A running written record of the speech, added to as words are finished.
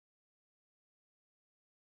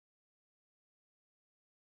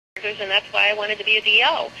chiropractors, and that's why I wanted to be a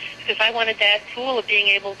DO, because I wanted that tool of being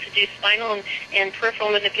able to do spinal and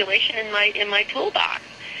peripheral manipulation in my toolbox.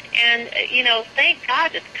 And, you know, thank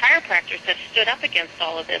God that the chiropractors have stood up against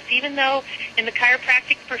all of this, even though in the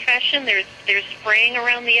chiropractic profession there's fraying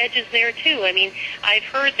around the edges there, too. I mean, I've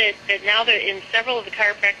heard that now that in several of the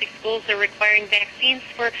chiropractic schools they're requiring vaccines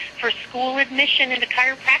for school admission into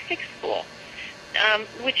chiropractic school,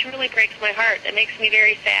 which really breaks my heart. That makes me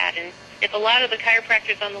very sad. And if a lot of the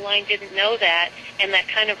chiropractors on the line didn't know that, and that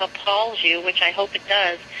kind of appalls you, which I hope it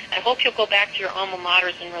does, I hope you'll go back to your alma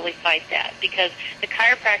maters and really fight that, because the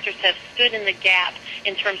chiropractors have stood in the gap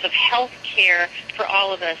in terms of health care for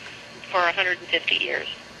all of us for 150 years.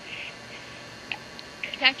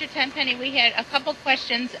 Dr. Tenpenny, we had a couple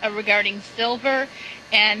questions regarding silver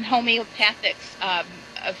and homeopathics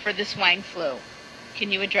for the swine flu.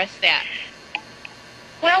 Can you address that?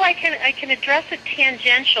 Well, I can address it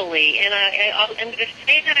tangentially, and I'm going to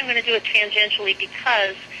say that I'm going to do it tangentially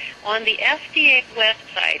because on the FDA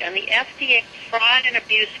website, on the FDA fraud and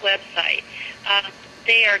abuse website,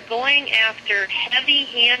 they are going after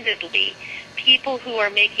heavy-handedly people who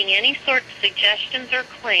are making any sort of suggestions or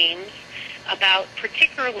claims about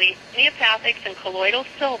particularly homeopathics and colloidal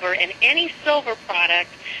silver and any silver product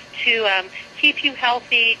to keep you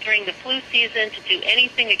healthy during the flu season, to do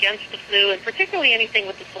anything against the flu, and particularly anything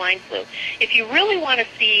with the swine flu. If you really want to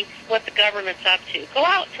see what the government's up to, go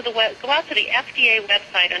out to the FDA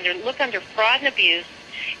website, look under fraud and abuse,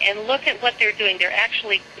 and look at what they're doing. They're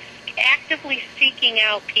actually actively seeking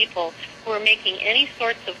out people who are making any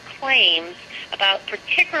sorts of claims about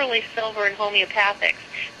particularly silver and homeopathics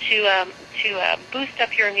to boost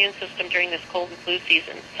up your immune system during this cold and flu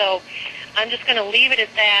season. So I'm just going to leave it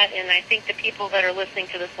at that, and I think the people that are listening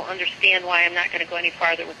to this will understand why I'm not going to go any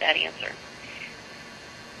farther with that answer.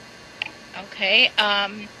 Okay.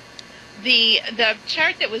 The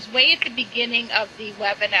chart that was way at the beginning of the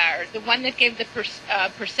webinar, the one that gave the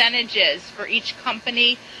percentages for each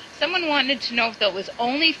company, someone wanted to know if that was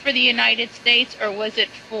only for the United States or was it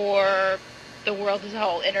for the world as a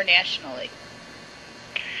whole, internationally?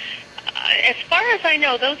 As far as I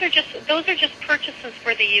know, those are just purchases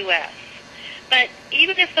for the U.S. But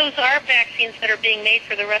even if those are vaccines that are being made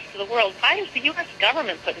for the rest of the world, why is the U.S.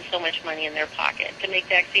 government putting so much money in their pocket to make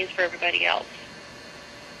vaccines for everybody else?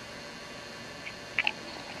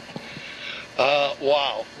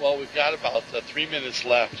 Wow. Well, we've got about 3 minutes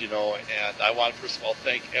left, and I want to first of all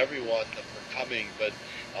thank everyone for coming, but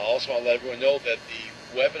I also want to let everyone know that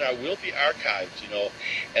the webinar will be archived, and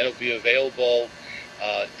it'll be available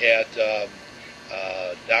at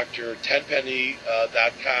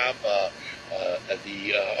drtenpenny.com,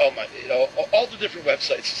 all the different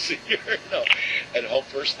websites here, at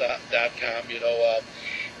homefirst.com,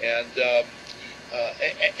 and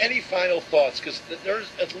any final thoughts? Because there's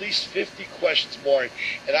at least 50 questions more,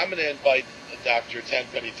 and I'm going to invite Dr.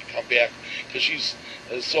 Tenpenny to come back because she's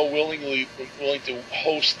so willing to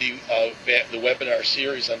host the webinar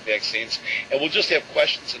series on vaccines, and we'll just have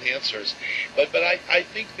questions and answers. But I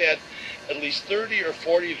think that at least 30 or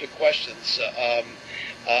 40 of the questions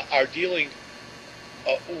are dealing.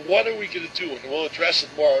 What are we going to do? And we'll address it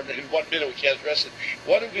more in 1 minute. We can't address it.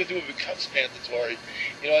 What are we going to do if it becomes mandatory?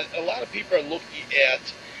 A lot of people are looking at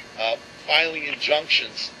filing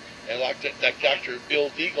injunctions, and like Dr. Bill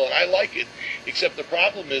Deagle, and I like it, except the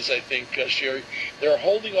problem is, I think, Sherri, they're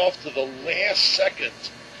holding off to the last second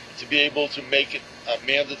to be able to make it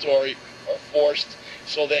mandatory or forced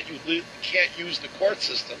so that you can't use the court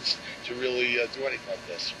systems to really do anything like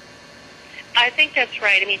this. I think that's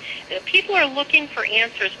right. I mean, people are looking for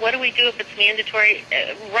answers. What do we do if it's mandatory?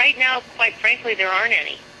 Right now, quite frankly, there aren't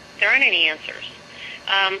any. There aren't any answers.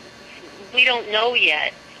 We don't know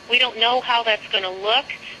yet. We don't know how that's going to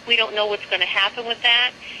look. We don't know what's going to happen with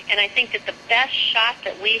that. And I think that the best shot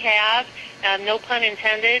that we have, no pun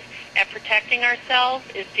intended, at protecting ourselves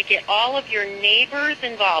is to get all of your neighbors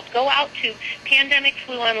involved. Go out to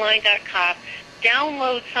pandemicfluonline.com.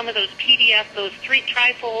 Download some of those PDFs, those 3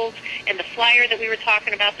 trifolds, and the flyer that we were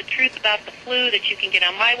talking about, the truth about the flu, that you can get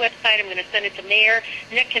on my website. I'm going to send it to Mayor.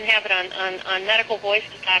 Nick can have it on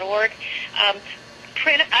medicalvoices.org.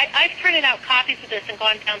 I've printed out copies of this and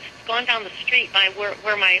gone down the street by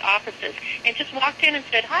where my office is, and just walked in and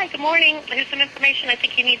said, "Hi, good morning. Here's some information I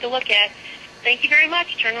think you need to look at. Thank you very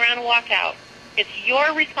much." Turn around and walk out. It's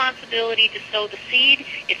your responsibility to sow the seed.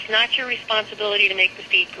 It's not your responsibility to make the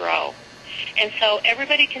seed grow. And so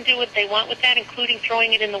everybody can do what they want with that, including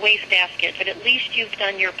throwing it in the wastebasket, but at least you've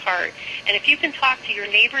done your part. And if you can talk to your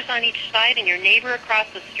neighbors on each side and your neighbor across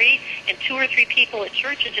the street and 2 or 3 people at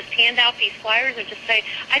church and just hand out these flyers and just say,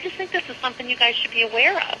 "I just think this is something you guys should be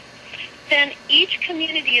aware of." then each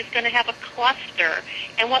community is going to have a cluster,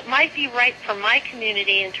 and what might be right for my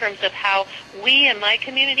community in terms of how we in my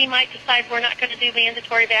community might decide we're not going to do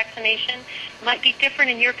mandatory vaccination might be different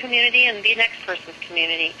in your community and the next person's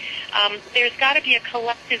community. There's got to be a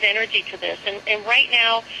collective energy to this, and right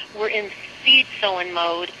now we're in seed sowing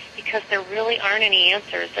mode because there really aren't any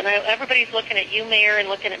answers. And everybody's looking at you, Mayor, and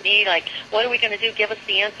looking at me like, what are we going to do? Give us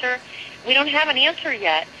the answer. We don't have an answer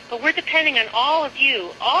yet, but we're depending on all of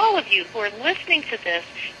you who are listening to this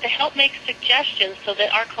to help make suggestions so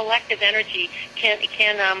that our collective energy can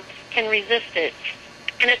resist it.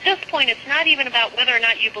 And at this point, it's not even about whether or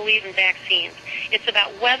not you believe in vaccines. It's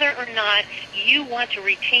about whether or not you want to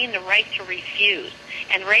retain the right to refuse,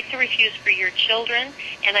 and right to refuse for your children.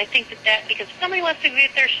 And I think that because if somebody wants to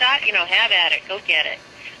get their shot, have at it, go get it.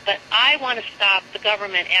 But I want to stop the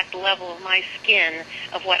government at the level of my skin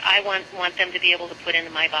of what I want them to be able to put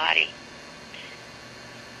into my body.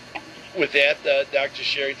 With that, Dr.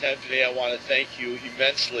 Sherri Tenpenny, I want to thank you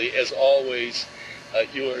immensely. As always,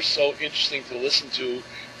 you are so interesting to listen to,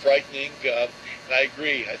 frightening, and I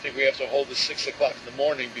agree. I think we have to hold this 6 o'clock in the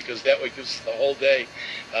morning because that way gives us the whole day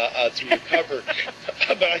to recover.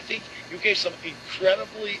 But I think you gave some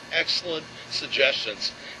incredibly excellent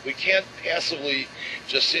suggestions. We can't passively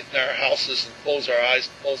just sit in our houses and close our eyes,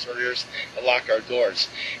 close our ears, and lock our doors.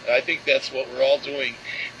 And I think that's what we're all doing,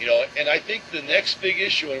 And I think the next big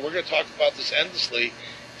issue, and we're going to talk about this endlessly,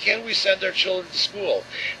 can we send our children to school?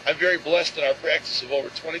 I'm very blessed in our practice of over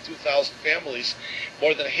 22,000 families.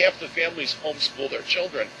 More than half the families homeschool their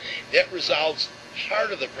children. That resolves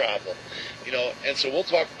part of the problem, and so we'll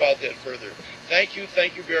talk about that further. Thank you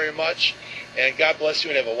very much, and God bless you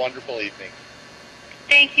and have a wonderful evening.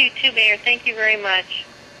 Thank you too, Mayor. Thank you very much.